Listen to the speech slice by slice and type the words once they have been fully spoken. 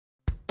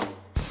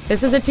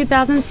This is a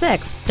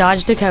 2006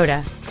 Dodge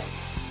Dakota.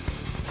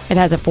 It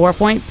has a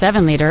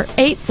 4.7-liter,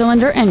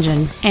 8-cylinder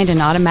engine and an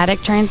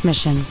automatic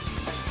transmission.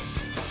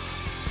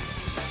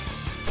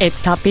 Its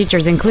top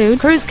features include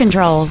cruise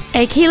control,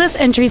 a keyless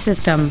entry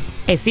system,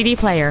 a CD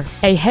player,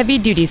 a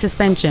heavy-duty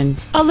suspension,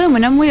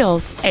 aluminum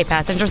wheels, a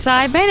passenger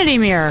side vanity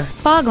mirror,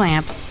 fog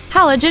lamps,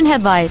 halogen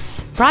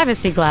headlights,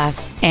 privacy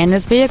glass, and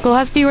this vehicle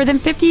has fewer than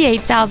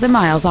 58,000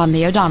 miles on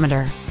the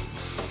odometer.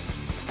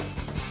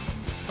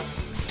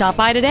 Stop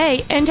by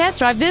today and test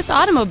drive this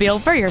automobile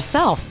for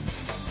yourself.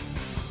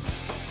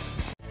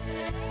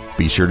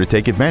 Be sure to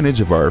take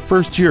advantage of our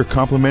first-year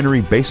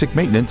complimentary basic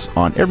maintenance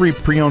on every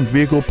pre-owned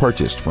vehicle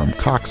purchased from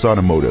Cox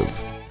Automotive.